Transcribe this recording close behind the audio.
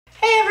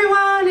Hey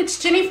everyone, it's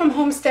Ginny from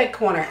Homestead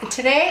Corner, and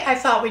today I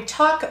thought we'd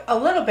talk a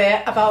little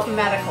bit about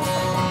medical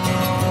supplies.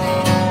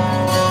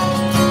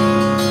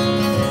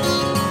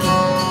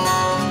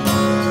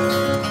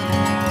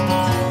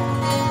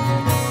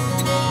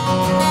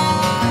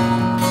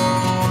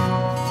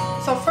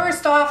 So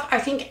first off, I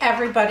think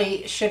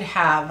everybody should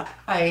have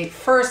a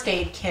first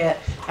aid kit,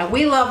 and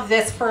we love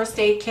this first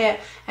aid kit,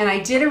 and I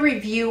did a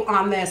review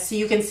on this so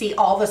you can see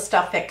all the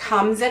stuff that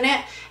comes in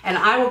it, and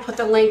I will put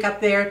the link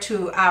up there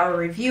to our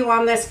review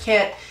on this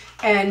kit,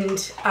 and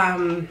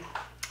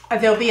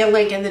there'll be a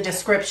link in the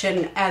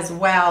description as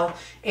well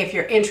if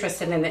you're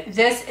interested in it.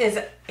 This is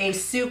a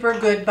super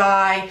good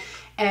buy,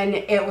 and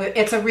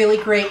it's a really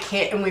great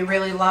kit, and we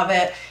really love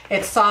it.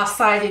 It's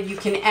soft-sided. You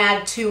can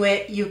add to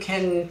it. You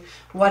can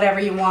whatever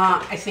you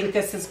want. I think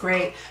this is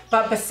great.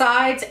 But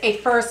besides a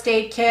first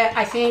aid kit,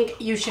 I think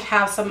you should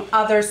have some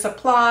other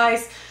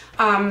supplies,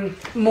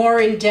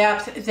 more in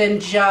depth than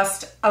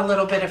just a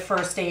little bit of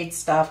first aid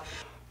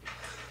stuff.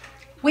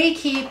 We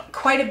keep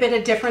quite a bit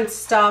of different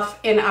stuff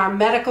in our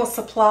medical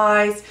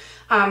supplies.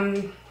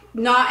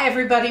 Not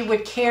everybody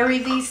would carry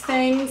these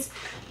things,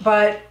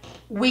 but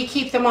we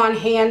keep them on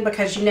hand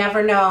because you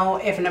never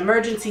know if an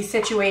emergency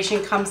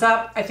situation comes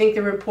up. I think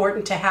they're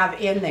important to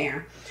have in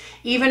there.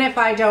 Even if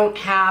I don't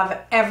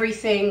have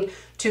everything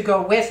to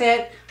go with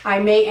it, I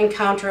may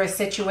encounter a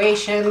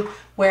situation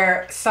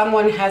where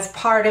someone has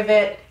part of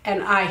it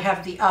and I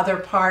have the other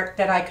part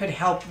that I could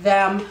help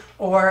them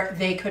or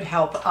they could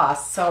help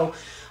us. So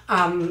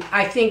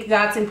I think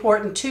that's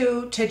important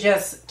too, to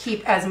just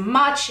keep as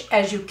much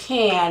as you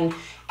can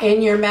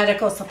in your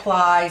medical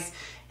supplies,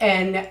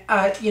 and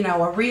you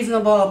know, a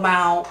reasonable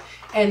amount,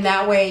 and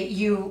that way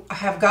you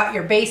have got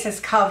your bases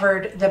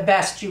covered the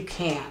best you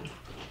can.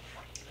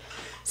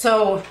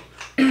 So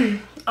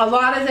a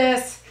lot of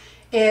this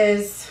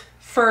is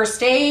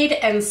first aid,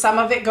 and some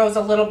of it goes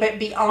a little bit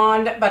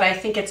beyond, but I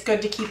think it's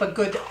good to keep a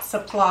good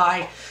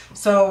supply.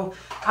 So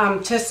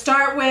to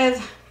start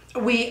with,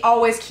 we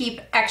always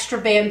keep extra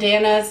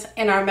bandanas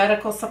in our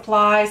medical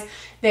supplies.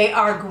 They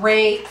are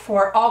great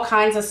for all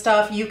kinds of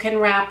stuff. You can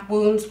wrap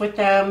wounds with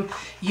them.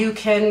 You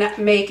can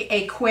make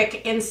a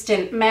quick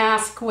instant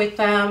mask with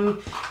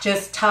them.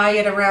 Just tie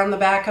it around the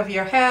back of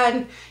your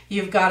head.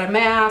 You've got a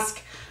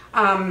mask.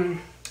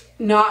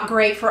 Not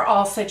great for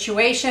all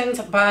situations,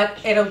 but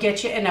it'll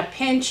get you in a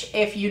pinch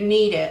if you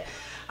need it.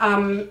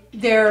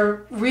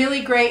 They're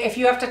really great if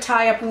you have to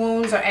tie up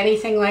wounds or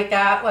anything like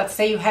that. Let's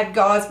say you had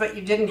gauze but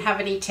you didn't have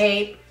any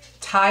tape.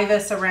 Tie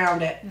this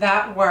around it.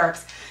 That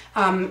works.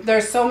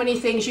 There's so many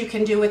things you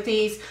can do with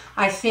these.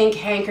 I think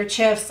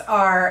handkerchiefs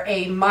are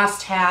a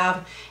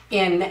must-have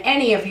in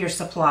any of your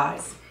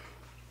supplies.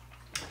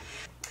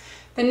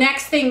 The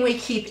next thing we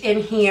keep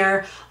in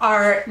here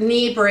are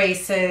knee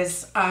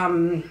braces,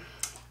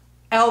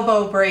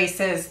 elbow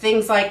braces,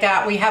 things like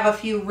that. We have a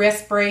few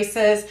wrist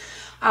braces.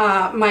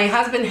 My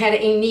husband had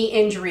a knee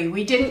injury.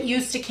 We didn't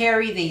used to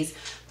carry these,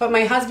 but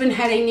my husband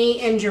had a knee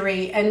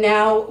injury, and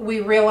now we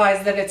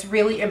realize that it's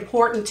really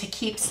important to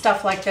keep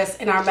stuff like this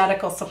in our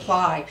medical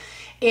supply.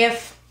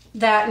 If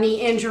that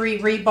knee injury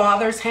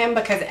bothers him,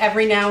 because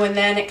every now and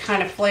then it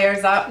kind of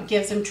flares up and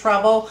gives him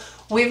trouble,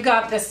 we've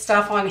got this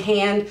stuff on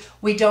hand.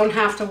 We don't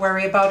have to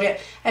worry about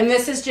it. And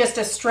this is just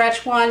a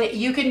stretch one.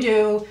 You can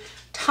do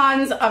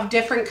tons of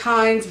different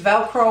kinds,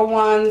 Velcro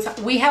ones.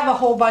 We have a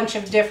whole bunch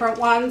of different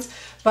ones,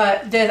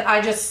 but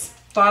I just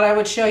thought I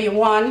would show you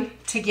one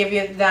to give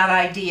you that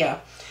idea.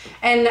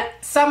 And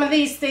some of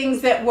these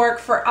things that work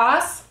for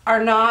us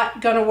are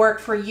not going to work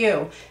for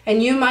you,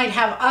 and you might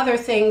have other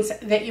things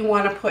that you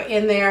want to put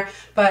in there,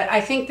 but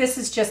I think this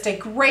is just a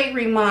great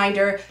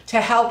reminder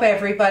to help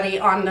everybody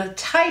on the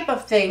type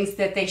of things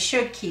that they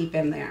should keep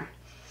in there.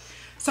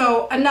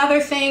 So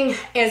another thing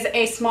is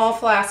a small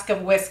flask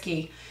of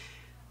whiskey.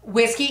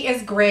 Whiskey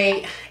is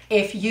great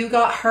if you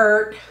got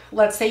hurt.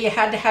 Let's say you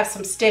had to have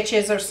some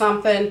stitches or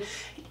something.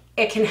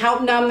 It can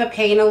help numb the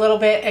pain a little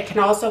bit. It can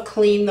also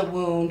clean the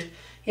wound.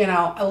 You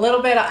know, a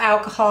little bit of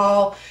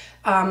alcohol.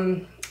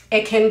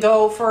 It can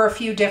go for a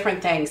few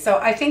different things. So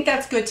I think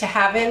that's good to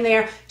have in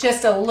there.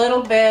 Just a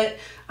little bit,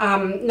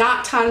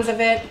 not tons of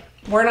it.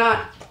 We're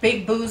not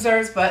big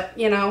boozers, but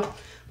you know,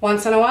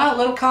 once in a while, a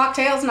little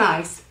cocktail's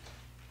nice.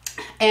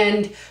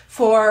 And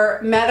for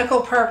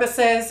medical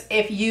purposes,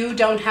 if you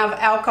don't have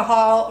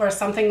alcohol or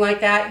something like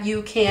that,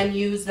 you can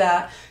use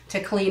that to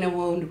clean a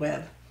wound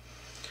with.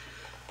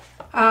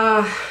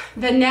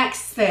 The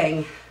next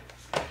thing,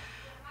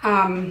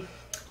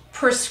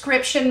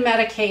 prescription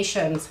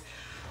medications.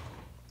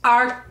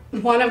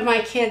 One of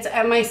my kids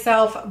and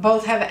myself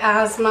both have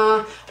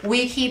asthma.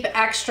 We keep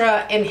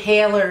extra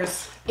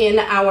inhalers in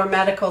our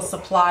medical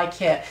supply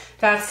kit.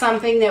 That's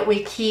something that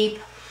we keep.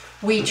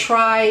 We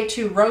try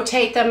to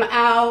rotate them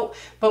out,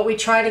 but we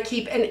try to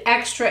keep an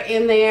extra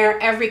in there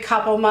every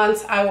couple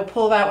months. I will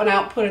pull that one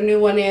out, put a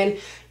new one in,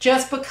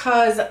 just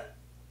because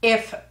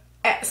if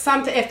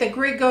something, if the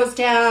grid goes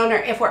down or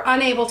if we're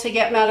unable to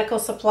get medical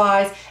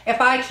supplies, if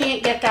I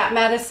can't get that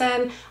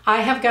medicine,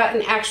 I have got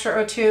an extra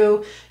or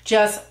two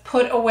just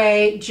put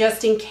away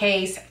just in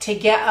case to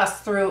get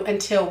us through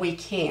until we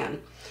can.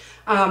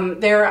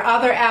 There are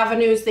other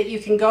avenues that you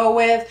can go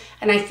with,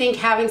 and I think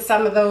having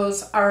some of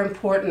those are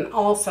important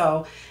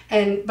also.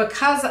 And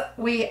because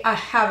we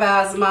have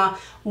asthma,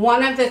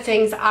 one of the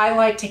things I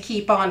like to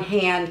keep on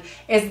hand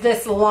is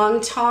this lung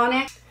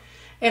tonic.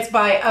 It's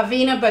by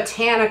Avena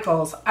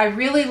Botanicals. I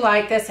really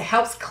like this. It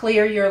helps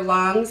clear your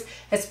lungs,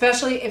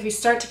 especially if you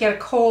start to get a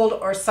cold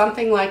or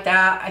something like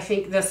that. I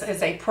think this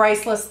is a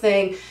priceless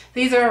thing.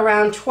 These are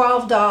around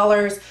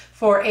 $12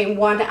 for a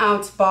 1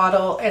 ounce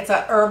bottle. It's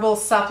a herbal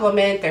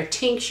supplement. They're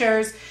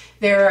tinctures.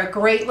 They're a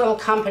great little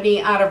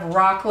company out of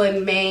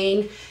Rockland,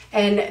 Maine,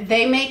 and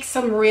they make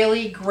some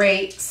really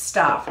great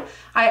stuff.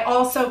 I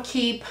also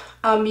keep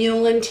a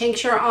mullein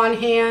tincture on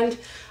hand.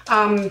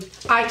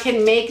 I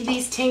can make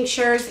these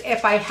tinctures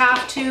if I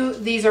have to.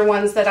 These are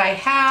ones that I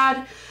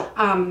had,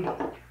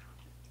 and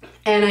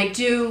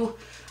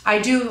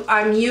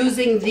I'm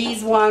using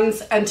these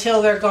ones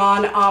until they're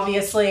gone,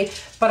 obviously,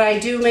 but I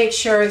do make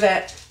sure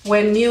that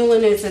when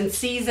mullein is in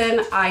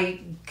season,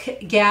 I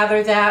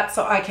gather that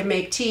so I can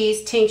make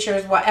teas,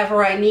 tinctures,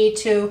 whatever I need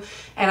to,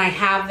 and I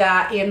have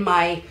that in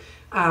my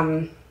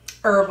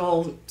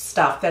herbal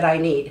stuff that I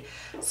need.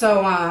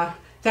 So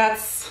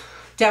that's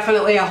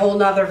definitely a whole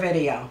nother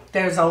video.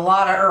 There's a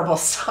lot of herbal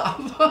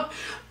stuff.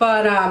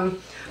 But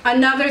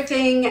another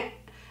thing,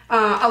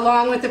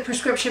 along with the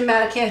prescription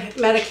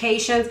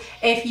medications,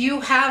 if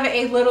you have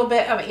a little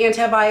bit of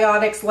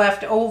antibiotics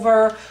left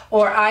over,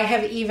 or I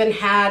have even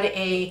had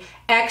a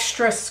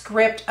extra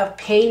script of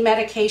pain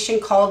medication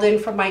called in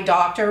from my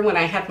doctor when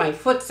I had my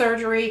foot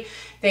surgery.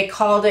 They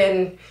called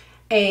in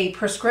a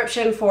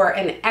prescription for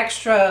an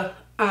extra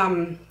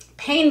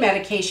pain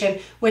medication,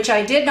 which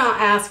I did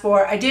not ask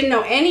for. I didn't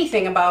know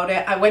anything about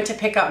it. I went to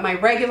pick up my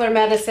regular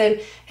medicine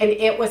and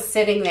it was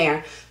sitting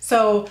there.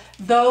 So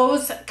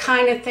those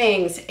kind of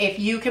things, if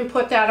you can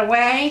put that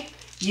away,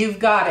 you've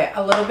got it.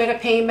 A little bit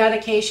of pain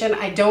medication.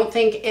 I don't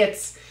think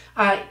it's,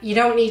 you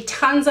don't need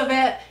tons of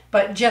it,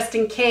 but just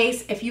in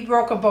case, if you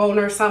broke a bone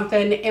or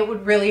something, it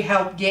would really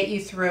help get you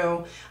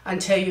through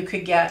until you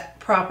could get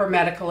proper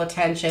medical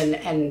attention.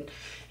 And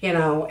you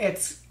know,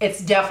 it's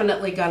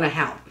definitely gonna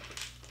help.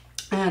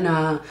 And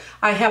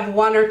I have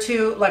one or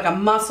two, like a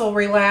muscle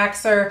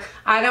relaxer.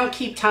 I don't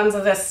keep tons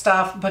of this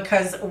stuff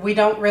because we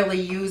don't really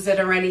use it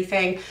or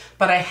anything,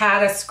 but I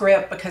had a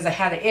script because I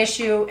had an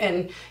issue,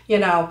 and you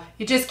know,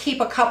 you just keep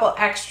a couple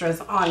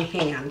extras on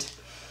hand.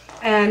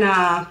 And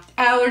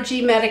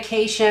allergy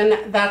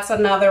medication, that's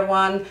another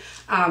one.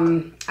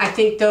 I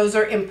think those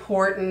are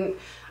important.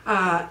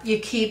 You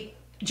keep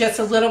just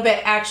a little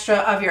bit extra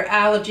of your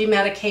allergy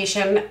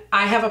medication.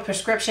 I have a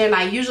prescription.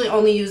 I usually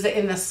only use it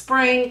in the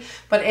spring,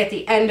 but at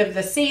the end of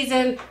the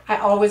season, I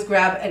always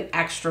grab an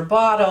extra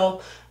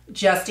bottle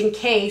just in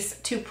case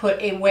to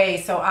put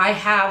away. So I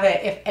have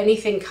it if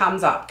anything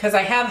comes up, because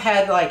I have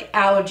had like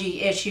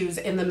allergy issues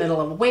in the middle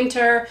of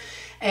winter,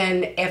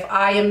 and if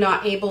I am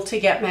not able to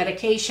get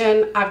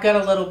medication, I've got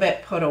a little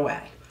bit put away.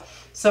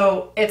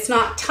 So it's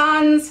not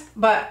tons,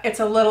 but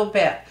it's a little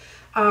bit.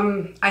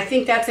 I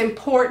think that's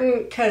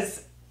important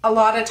because a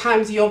lot of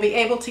times you'll be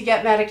able to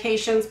get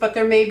medications, but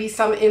there may be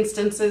some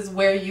instances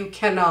where you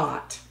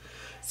cannot.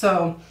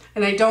 So,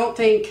 and I don't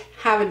think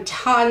having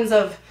tons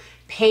of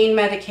pain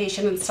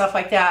medication and stuff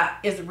like that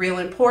is real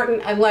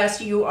important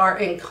unless you are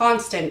in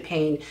constant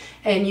pain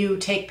and you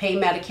take pain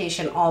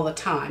medication all the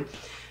time.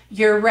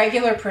 Your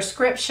regular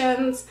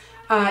prescriptions,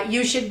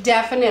 you should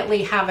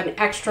definitely have an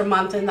extra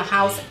month in the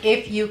house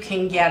if you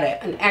can get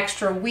it. An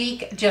extra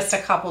week, just a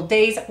couple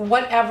days,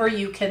 whatever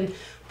you can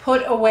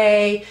put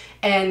away,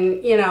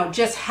 and you know,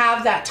 just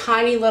have that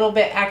tiny little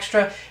bit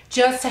extra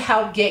just to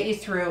help get you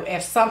through.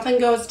 If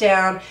something goes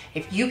down,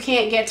 if you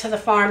can't get to the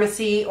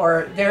pharmacy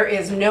or there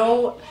is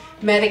no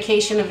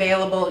medication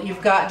available,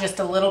 you've got just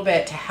a little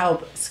bit to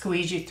help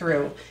squeeze you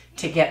through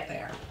to get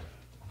there.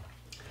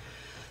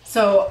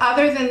 So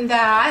other than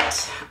that,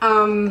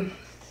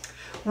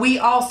 we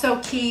also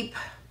keep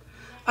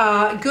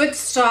good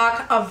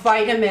stock of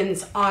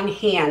vitamins on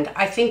hand.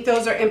 I think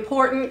those are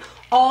important.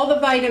 All the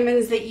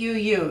vitamins that you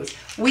use.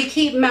 We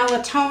keep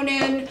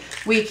melatonin,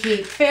 we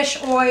keep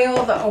fish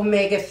oil, the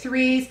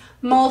omega-3s,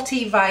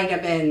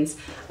 multivitamins,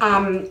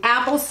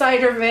 apple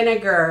cider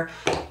vinegar,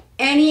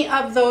 any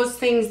of those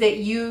things that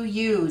you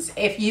use.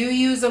 If you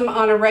use them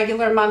on a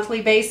regular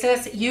monthly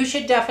basis, you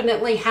should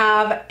definitely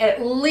have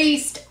at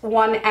least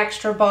one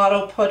extra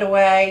bottle put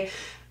away,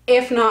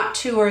 if not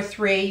 2 or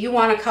 3. You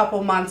want a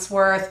couple months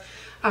worth.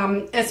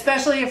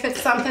 Especially if it's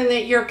something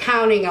that you're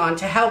counting on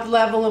to help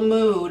level a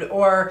mood,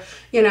 or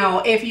you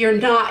know, if you're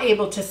not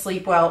able to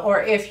sleep well,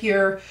 or if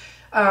you're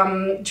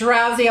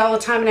drowsy all the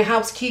time and it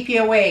helps keep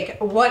you awake,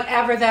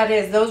 whatever that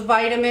is, those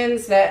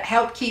vitamins that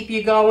help keep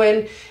you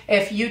going,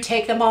 if you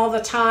take them all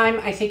the time,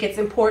 I think it's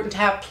important to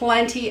have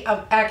plenty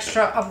of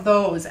extra of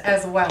those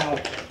as well.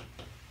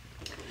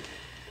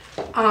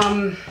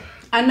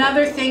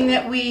 Another thing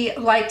that we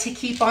like to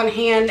keep on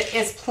hand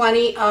is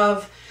plenty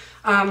of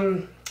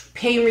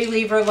pain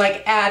reliever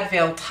like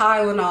Advil,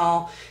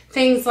 Tylenol,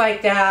 things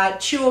like that,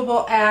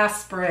 chewable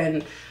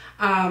aspirin,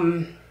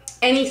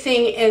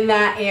 anything in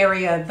that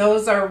area.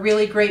 Those are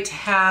really great to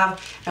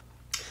have.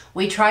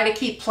 We try to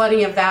keep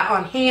plenty of that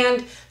on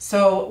hand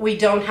so we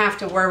don't have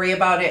to worry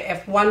about it.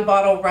 If one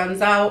bottle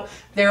runs out,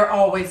 there are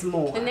always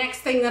more. The next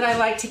thing that I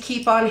like to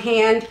keep on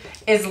hand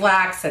is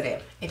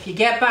laxative. If you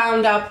get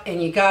bound up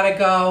and you gotta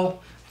go,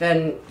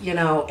 then, you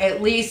know,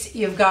 at least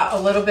you've got a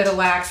little bit of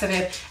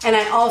laxative. And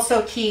I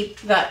also keep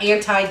the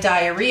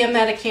anti-diarrhea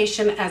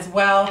medication as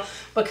well,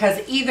 because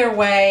either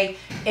way,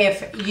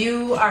 if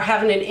you are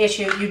having an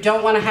issue, you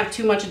don't want to have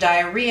too much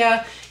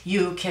diarrhea.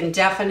 You can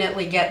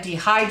definitely get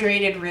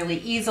dehydrated really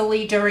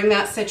easily during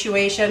that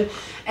situation.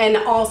 And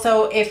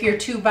also, if you're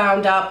too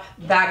bound up,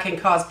 that can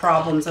cause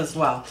problems as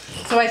well.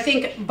 So I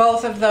think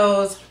both of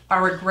those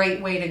are a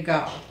great way to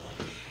go.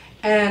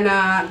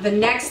 And the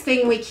next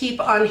thing we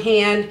keep on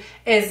hand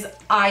is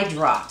eye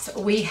drops.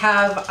 We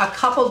have a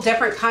couple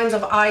different kinds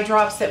of eye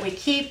drops that we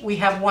keep. We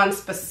have one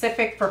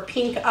specific for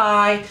pink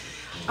eye,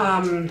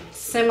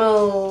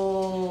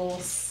 Simil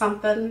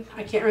something,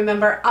 I can't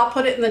remember. I'll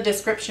put it in the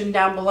description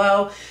down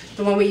below,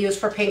 the one we use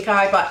for pink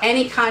eye, but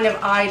any kind of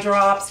eye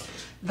drops,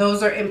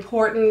 those are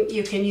important.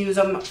 You can use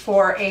them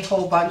for a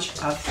whole bunch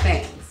of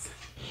things.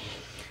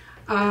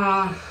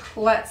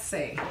 Let's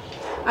see.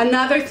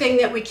 Another thing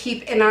that we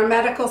keep in our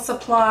medical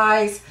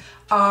supplies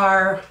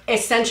are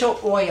essential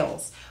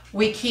oils.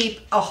 We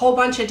keep a whole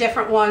bunch of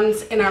different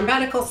ones in our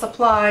medical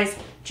supplies.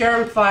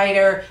 Germ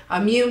fighter,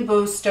 immune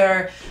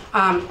booster,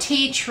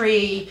 tea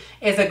tree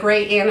is a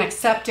great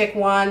antiseptic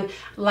one.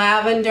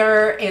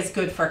 Lavender is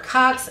good for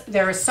cuts.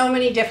 There are so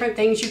many different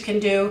things you can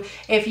do.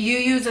 If you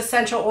use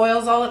essential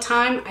oils all the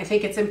time, I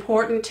think it's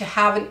important to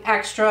have an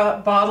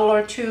extra bottle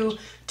or two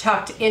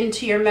tucked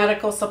into your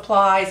medical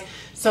supplies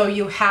so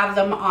you have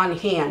them on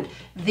hand.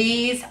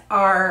 We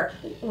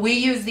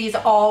use these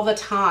all the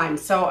time,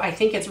 so I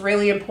think it's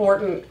really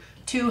important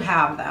to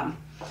have them.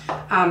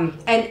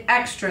 And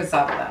extras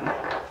of them.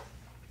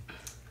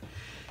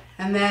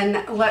 And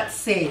then let's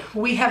see,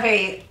 we have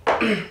a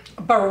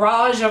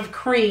barrage of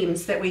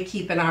creams that we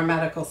keep in our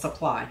medical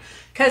supply,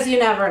 because you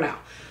never know.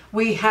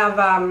 We have,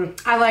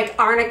 I like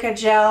arnica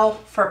gel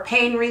for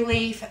pain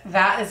relief.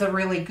 That is a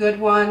really good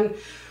one.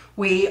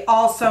 We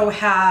also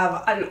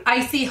have an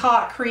icy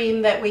hot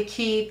cream that we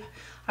keep.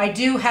 I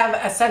do have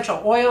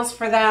essential oils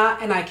for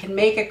that, and I can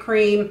make a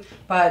cream,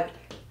 but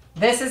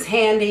this is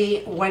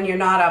handy when you're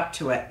not up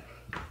to it.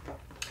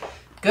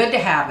 Good to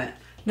have it.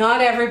 Not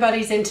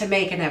everybody's into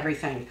making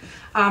everything.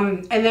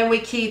 And then we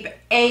keep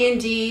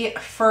A&D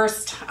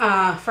first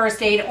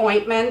aid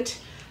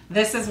ointment.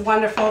 This is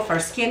wonderful for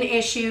skin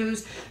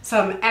issues.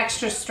 Some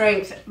extra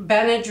strength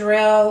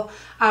Benadryl.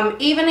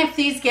 Even if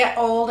these get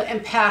old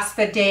and past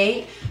the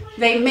date,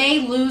 they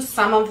may lose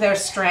some of their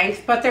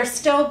strength, but they're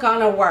still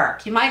gonna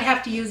work. You might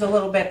have to use a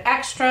little bit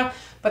extra,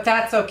 but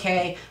that's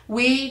okay.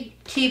 We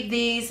keep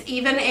these,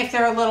 even if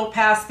they're a little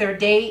past their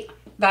date,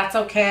 that's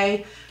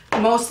okay.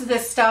 Most of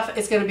this stuff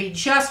is going to be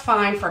just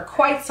fine for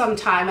quite some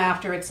time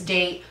after its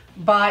date,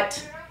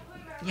 but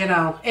you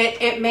know,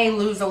 it may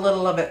lose a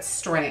little of its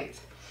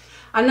strength.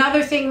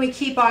 Another thing we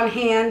keep on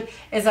hand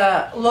is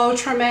a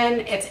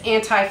Lotrimin. It's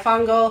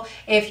antifungal.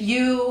 If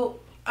you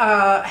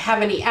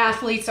have any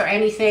athletes or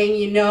anything,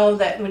 you know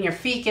that when your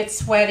feet get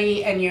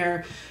sweaty and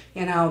you're,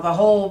 you know, the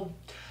whole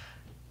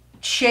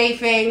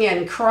chafing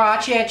and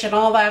crotch itch and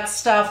all that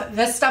stuff,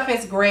 this stuff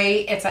is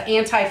great. It's an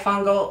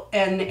antifungal,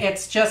 and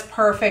it's just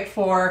perfect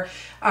for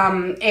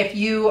if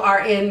you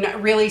are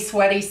in really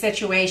sweaty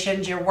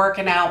situations, you're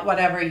working out,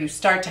 whatever, you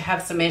start to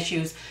have some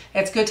issues.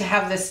 It's good to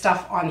have this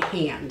stuff on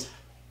hand.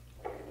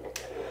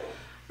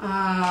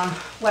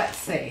 Let's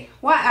see,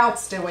 what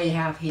else do we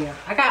have here?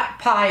 I got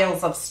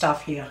piles of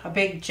stuff here, a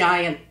big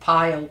giant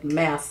piled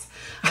mess,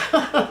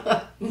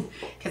 because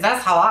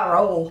that's how I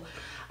roll.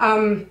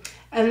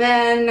 And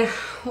then,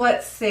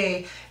 let's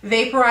see,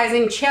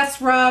 vaporizing chest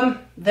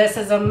rub. This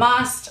is a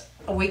must.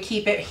 We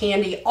keep it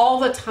handy all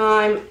the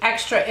time,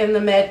 extra in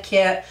the med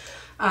kit.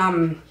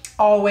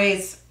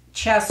 Always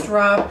chest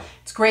rub.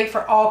 It's great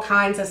for all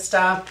kinds of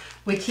stuff.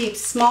 We keep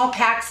small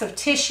packs of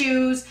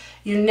tissues.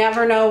 You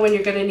never know when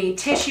you're gonna need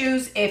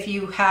tissues. If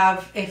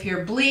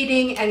you're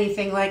bleeding,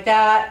 anything like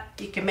that,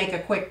 you can make a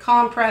quick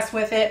compress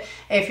with it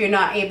if you're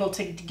not able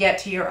to get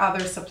to your other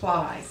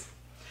supplies.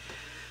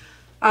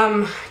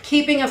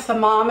 Keeping a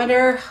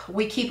thermometer.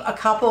 We keep a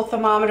couple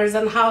thermometers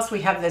in the house.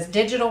 We have this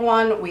digital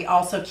one. We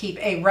also keep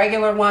a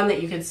regular one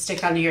that you can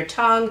stick under your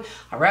tongue,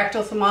 a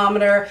rectal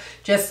thermometer,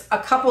 just a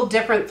couple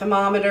different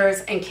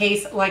thermometers in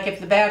case, like if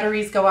the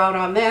batteries go out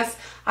on this,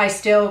 I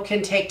still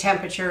can take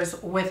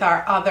temperatures with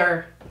our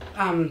other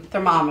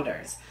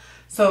thermometers.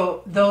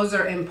 So those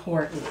are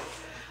important.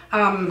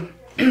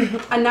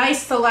 A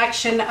nice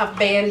selection of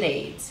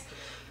Band-Aids.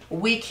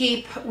 We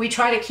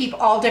try to keep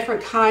all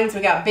different kinds.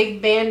 We got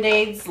big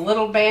Band-Aids,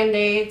 little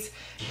Band-Aids.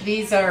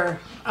 These are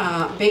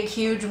big,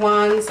 huge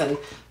ones, and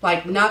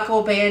like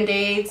knuckle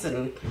Band-Aids,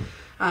 and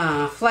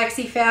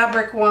flexi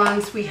fabric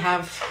ones. We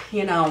have,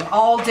 you know,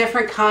 all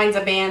different kinds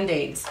of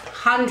Band-Aids,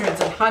 hundreds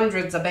and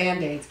hundreds of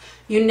Band-Aids.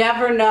 You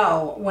never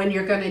know when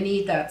you're going to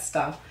need that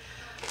stuff.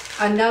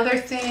 Another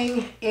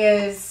thing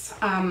is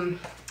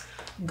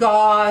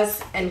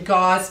gauze and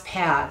gauze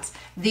pads.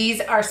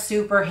 These are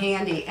super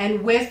handy,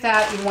 and with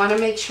that you want to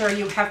make sure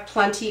you have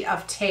plenty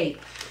of tape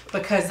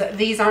because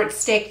these aren't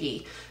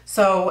sticky.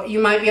 So you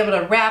might be able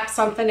to wrap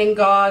something in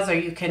gauze, or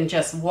you can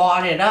just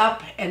wad it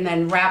up and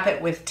then wrap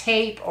it with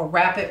tape or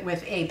wrap it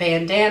with a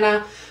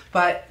bandana.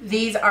 But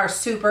these are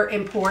super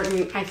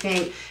important, I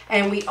think.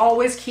 And we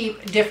always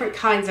keep different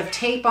kinds of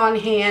tape on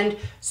hand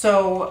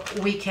so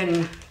we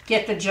can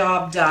get the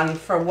job done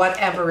for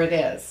whatever it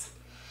is.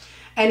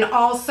 And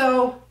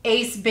also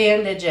ace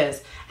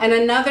bandages. And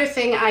another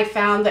thing I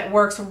found that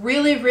works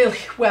really, really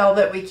well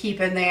that we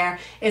keep in there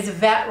is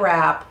vet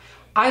wrap.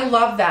 I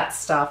love that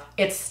stuff.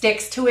 It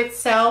sticks to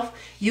itself.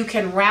 You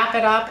can wrap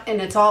it up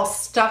and it's all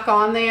stuck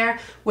on there,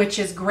 which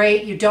is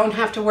great. You don't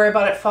have to worry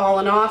about it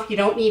falling off. You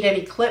don't need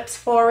any clips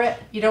for it.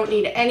 You don't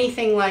need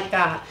anything like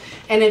that.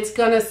 And it's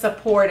gonna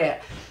support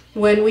it.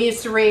 When we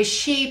used to raise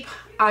sheep,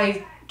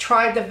 I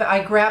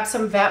grabbed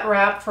some vet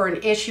wrap for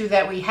an issue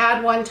that we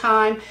had one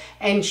time,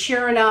 and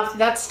sure enough,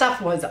 that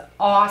stuff was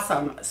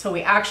awesome. So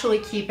we actually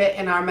keep it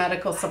in our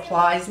medical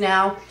supplies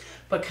now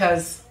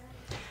because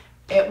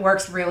it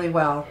works really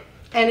well.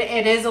 And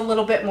it is a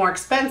little bit more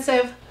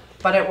expensive,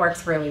 but it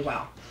works really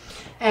well.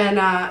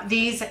 And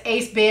these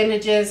ace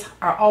bandages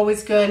are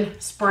always good.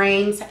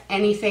 Sprains,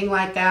 anything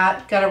like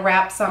that. Got to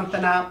wrap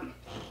something up.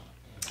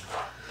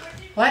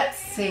 Let's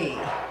see.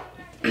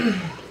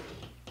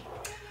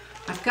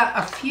 I've got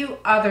a few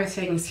other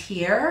things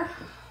here.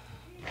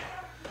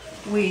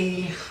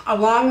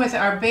 Along with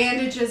our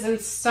bandages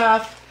and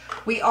stuff,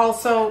 we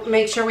also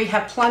make sure we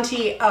have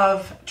plenty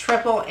of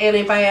triple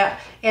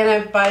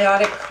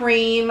antibiotic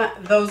cream.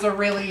 Those are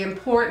really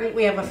important.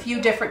 We have a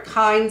few different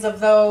kinds of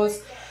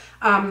those.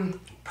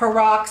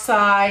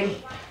 Peroxide,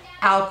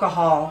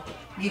 alcohol.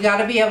 You got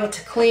to be able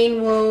to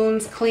clean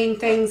wounds, clean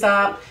things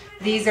up.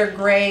 These are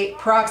great.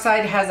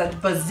 Peroxide has a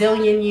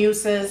bazillion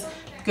uses.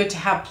 Good to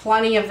have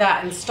plenty of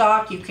that in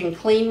stock. You can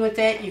clean with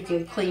it. You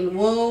can clean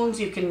wounds.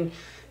 You can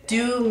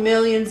do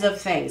millions of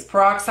things.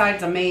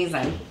 Peroxide's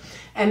amazing.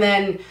 And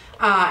then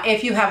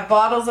if you have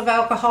bottles of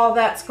alcohol,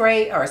 that's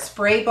great, or a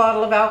spray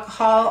bottle of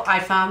alcohol. I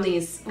found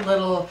these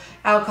little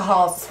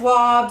alcohol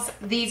swabs.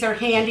 These are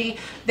handy.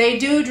 They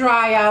do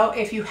dry out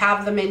if you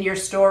have them in your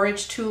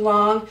storage too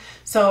long,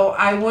 so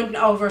I wouldn't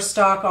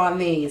overstock on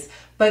these.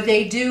 But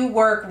they do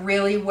work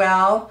really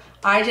well.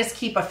 I just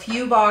keep a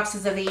few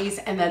boxes of these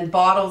and then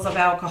bottles of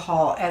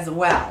alcohol as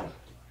well.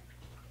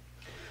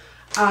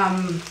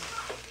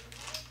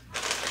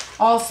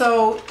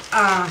 Also,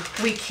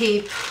 we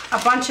keep a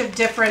bunch of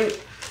different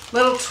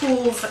little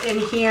tools in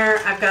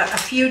here. I've got a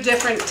few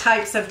different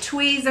types of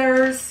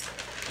tweezers,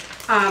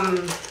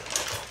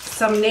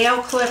 some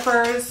nail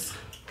clippers,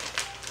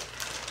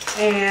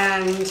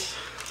 and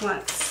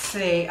let's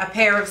see, a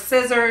pair of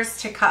scissors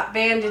to cut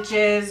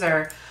bandages,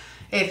 or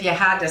if you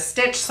had to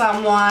stitch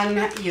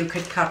someone, you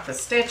could cut the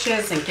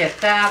stitches and get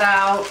that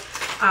out.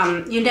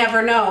 You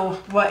never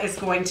know what is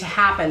going to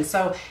happen.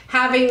 So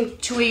having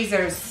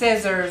tweezers,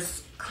 scissors,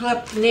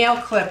 nail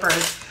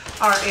clippers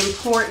are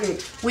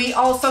important. We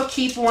also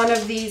keep one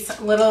of these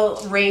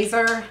little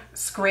razor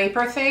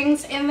scraper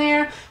things in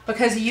there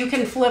because you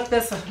can flip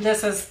this.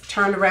 This is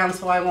turned around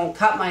so I won't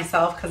cut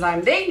myself because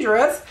I'm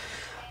dangerous.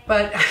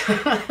 But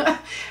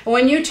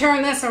when you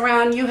turn this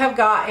around, you have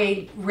got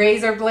a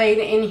razor blade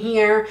in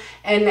here,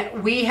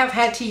 and we have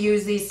had to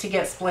use these to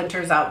get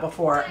splinters out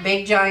before.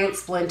 Big giant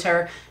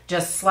splinter,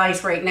 just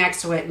slice right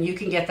next to it and you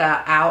can get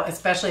that out,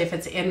 especially if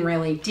it's in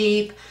really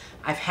deep.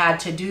 I've had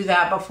to do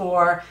that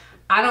before.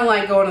 I don't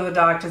like going to the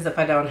doctors if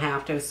I don't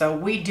have to, so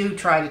we do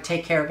try to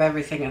take care of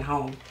everything at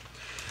home.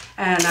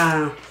 And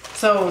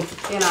so,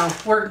 you know,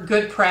 we're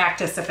good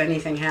practice if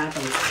anything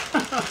happens.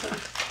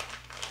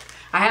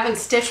 I haven't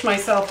stitched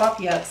myself up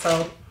yet,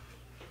 so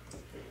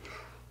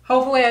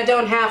hopefully I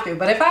don't have to.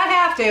 But if I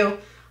have to,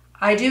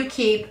 I do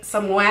keep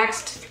some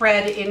waxed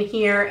thread in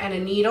here and a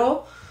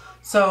needle.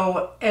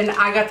 So, and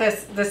I got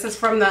this is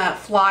from the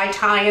fly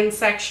tie-in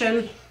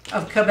section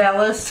of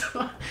Cabela's.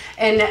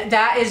 And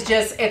that is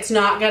just, it's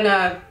not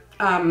gonna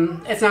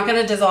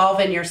dissolve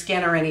in your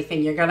skin or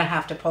anything. You're gonna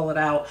have to pull it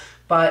out,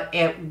 but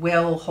it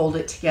will hold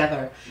it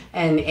together.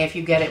 And if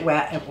you get it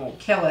wet, it won't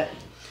kill it.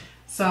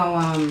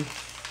 So,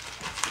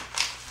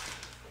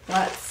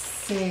 let's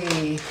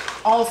see.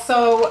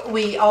 Also,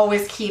 we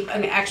always keep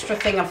an extra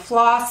thing of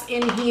floss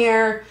in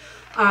here.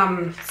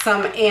 Some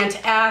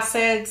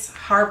antacids.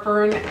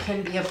 Heartburn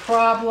can be a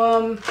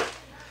problem.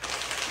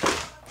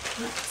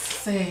 Let's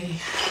see.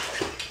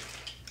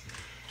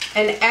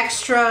 An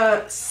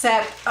extra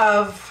set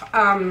of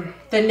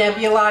the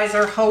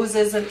nebulizer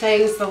hoses and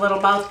things, the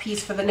little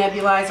mouthpiece for the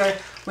nebulizer.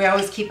 We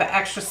always keep an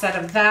extra set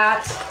of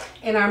that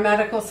in our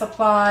medical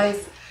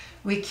supplies.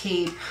 We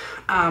keep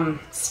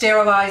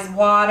sterilized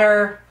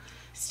water,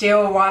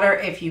 sterile water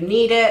if you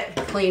need it,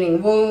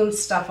 cleaning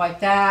wounds, stuff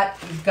like that.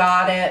 You've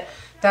got it.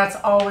 That's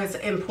always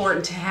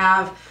important to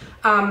have.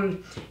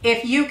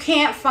 If you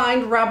can't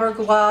find rubber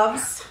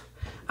gloves,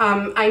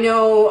 I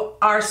know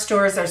our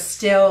stores are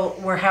still,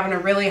 we're having a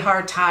really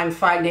hard time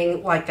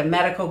finding like the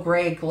medical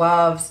grade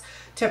gloves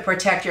to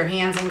protect your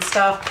hands and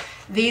stuff.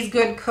 These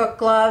Good Cook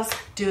gloves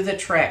do the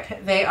trick.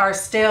 They're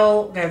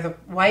the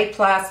white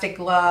plastic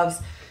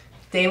gloves.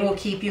 They will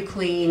keep you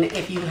clean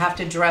if you have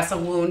to dress a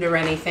wound or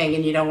anything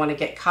and you don't want to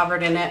get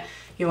covered in it.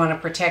 You want to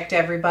protect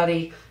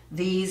everybody.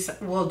 These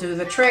will do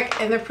the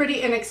trick, and they're pretty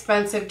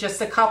inexpensive,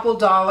 just a couple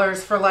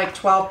dollars for like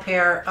 12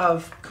 pair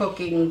of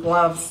cooking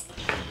gloves.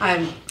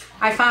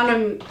 I found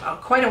them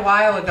quite a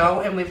while ago,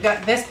 and we've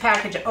got this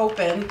package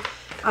open,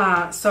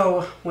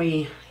 so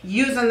we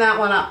using that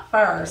one up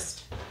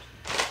first.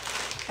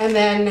 And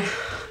then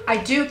I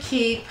do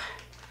keep,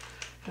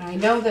 and I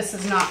know this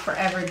is not for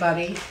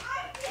everybody,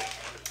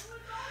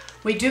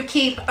 we do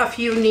keep a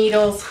few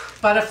needles,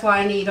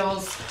 butterfly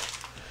needles,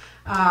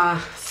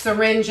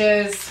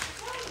 syringes,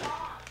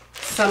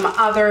 some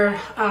other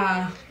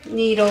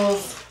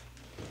needles,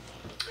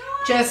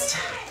 just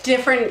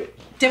different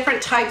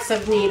types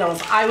of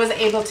needles. I was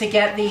able to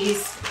get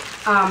these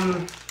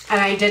and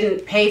I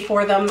didn't pay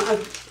for them.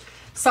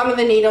 Some of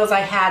the needles I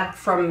had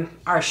from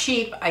our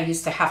sheep, I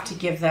used to have to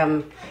give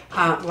them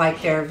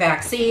like their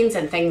vaccines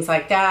and things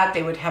like that.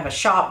 They would have a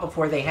shot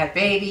before they had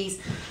babies.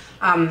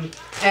 And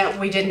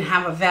we didn't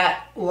have a vet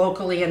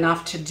locally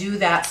enough to do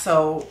that,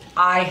 so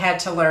I had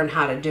to learn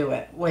how to do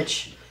it,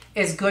 which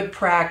is good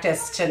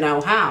practice to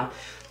know how.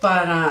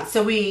 But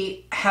so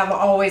we have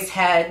always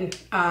had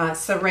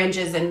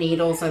syringes and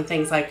needles and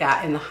things like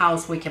that in the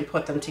house. We can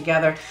put them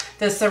together.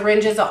 The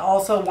syringes are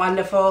also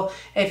wonderful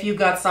if you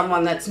got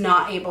someone that's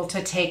not able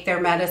to take their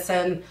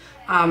medicine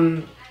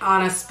on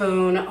a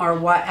spoon or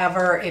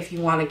whatever. If you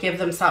want to give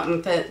them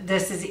something,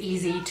 this is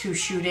easy to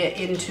shoot it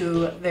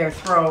into their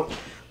throat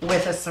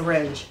with a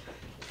syringe.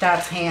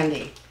 That's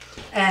handy.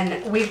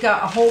 And we've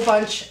got a whole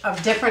bunch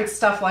of different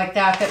stuff like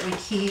that that we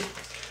keep.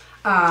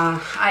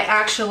 I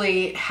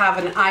actually have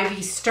an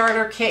IV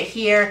starter kit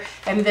here,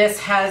 and this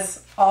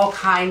has all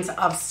kinds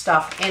of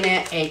stuff in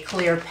it. A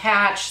clear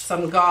patch,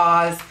 some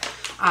gauze,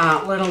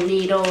 little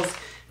needles,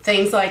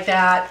 things like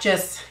that,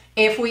 just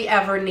if we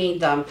ever need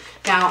them.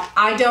 Now,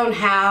 I don't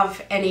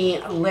have any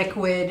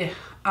liquid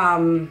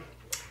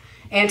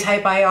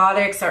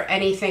antibiotics or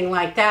anything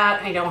like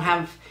that. I don't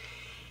have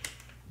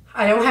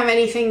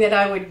anything that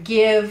I would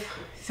give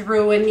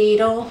through a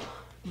needle.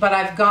 But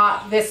I've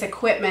got this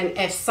equipment.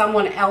 If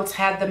someone else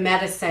had the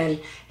medicine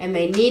and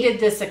they needed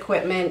this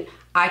equipment,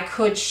 I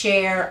could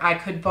share, I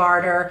could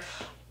barter,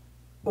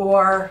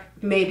 or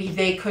maybe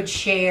they could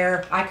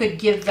share. I could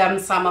give them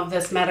some of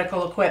this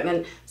medical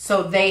equipment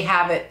so they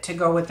have it to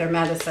go with their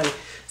medicine.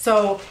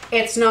 So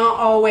it's not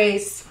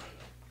always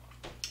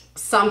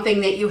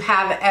something that you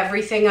have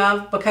everything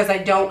of, because I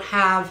don't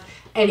have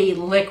any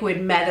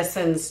liquid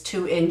medicines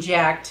to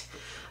inject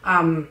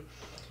in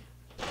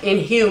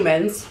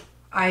humans.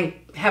 I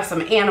have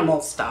some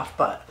animal stuff,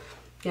 but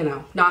you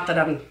know, not that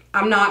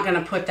I'm not going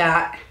to put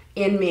that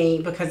in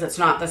me, because it's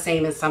not the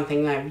same as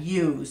something that I've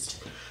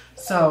used.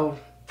 So,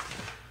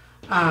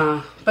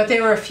 but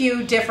there were a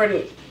few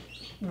different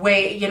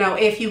ways, you know,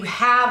 if you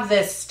have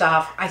this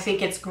stuff, I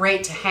think it's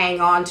great to hang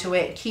on to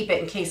it, keep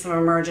it in case of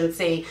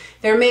emergency.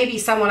 There may be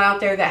someone out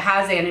there that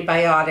has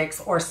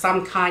antibiotics or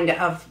some kind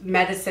of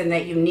medicine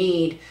that you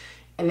need,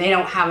 and they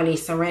don't have any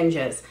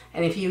syringes.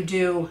 And if you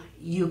do,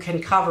 you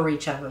can cover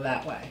each other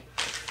that way.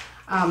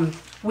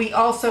 We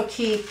also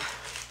keep,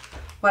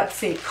 let's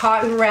see,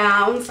 cotton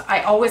rounds.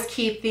 I always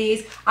keep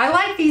these. I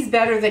like these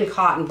better than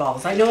cotton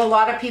balls. I know a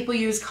lot of people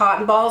use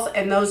cotton balls,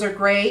 and those are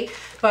great.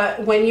 But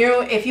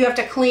if you have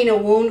to clean a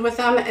wound with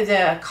them,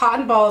 the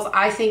cotton balls,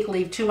 I think,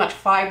 leave too much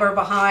fiber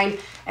behind.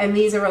 And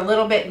these are a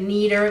little bit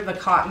neater, the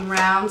cotton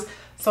rounds.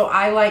 So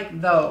I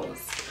like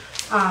those.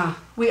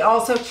 We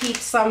also keep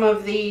some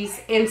of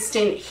these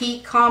instant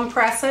heat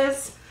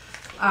compresses.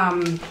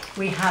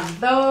 We have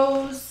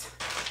those.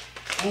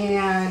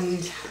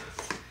 And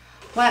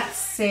let's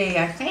see,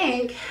 I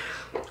think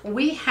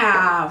we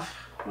have,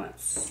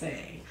 let's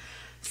see,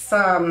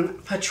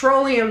 some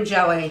petroleum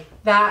jelly.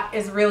 That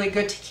is really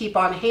good to keep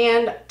on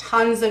hand.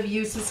 Tons of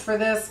uses for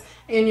this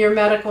in your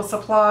medical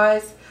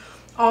supplies.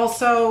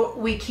 Also,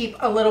 we keep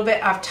a little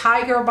bit of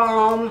tiger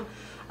balm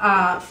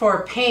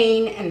for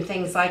pain and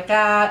things like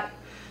that.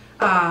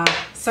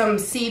 Some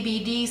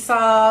CBD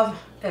salve.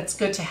 That's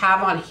good to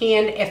have on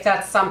hand if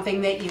that's something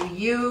that you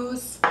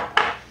use.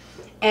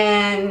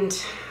 And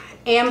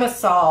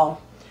Ambisol.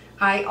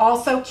 I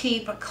also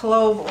keep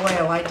clove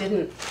oil. I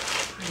didn't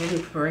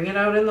bring it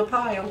out in the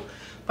pile,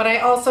 but I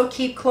also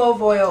keep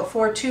clove oil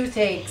for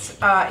toothaches.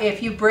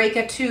 If you break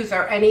a tooth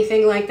or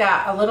anything like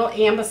that, a little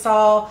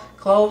Ambisol,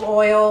 clove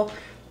oil,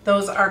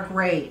 those are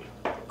great.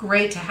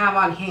 Great to have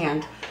on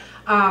hand.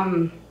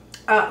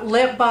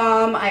 Lip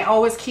balm. I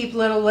always keep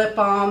little lip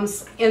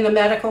balms in the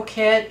medical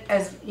kit,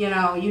 as you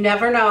know, you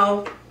never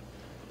know.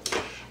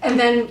 And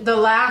then the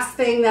last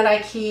thing that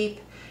I keep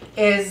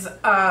is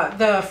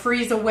the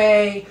freeze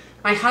away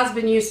My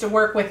husband used to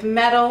work with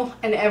metal,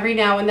 and every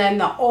now and then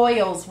the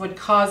oils would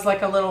cause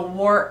like a little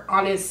wart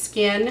on his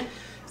skin.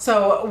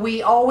 So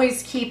we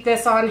always keep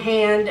this on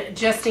hand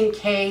just in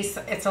case.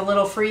 It's a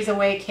little freeze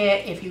away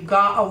kit. If you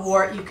got a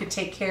wart, you could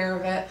take care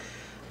of it.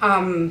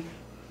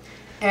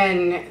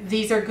 And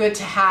these are good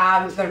to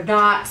have. They're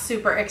not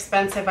super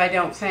expensive, I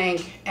don't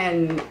think,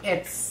 and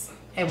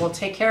it will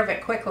take care of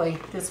it quickly.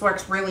 This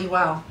works really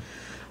well.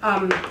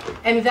 And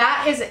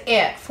that is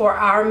it for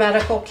our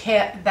medical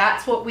kit.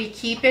 That's what we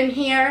keep in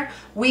here.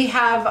 We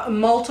have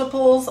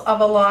multiples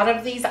of a lot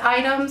of these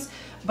items,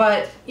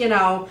 but you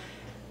know,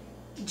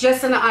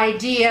 just an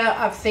idea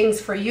of things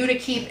for you to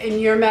keep in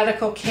your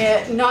medical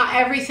kit. Not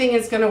everything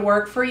is going to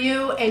work for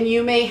you, and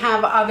you may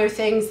have other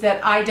things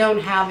that I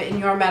don't have in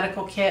your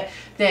medical kit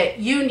that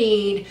you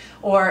need,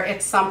 or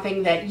it's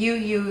something that you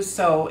use,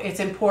 so it's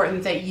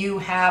important that you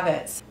have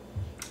it.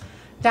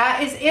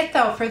 That is it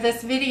though for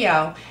this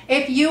video.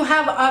 If you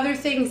have other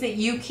things that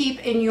you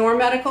keep in your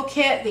medical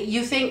kit that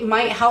you think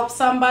might help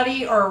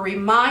somebody or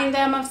remind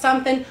them of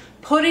something,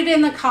 put it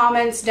in the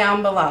comments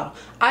down below.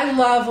 I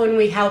love when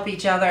we help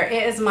each other.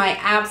 It is my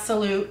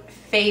absolute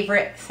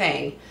favorite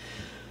thing.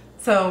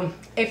 So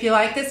if you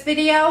like this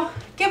video,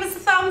 give us a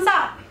thumbs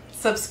up.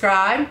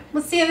 Subscribe.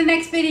 We'll see you in the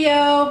next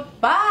video.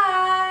 Bye.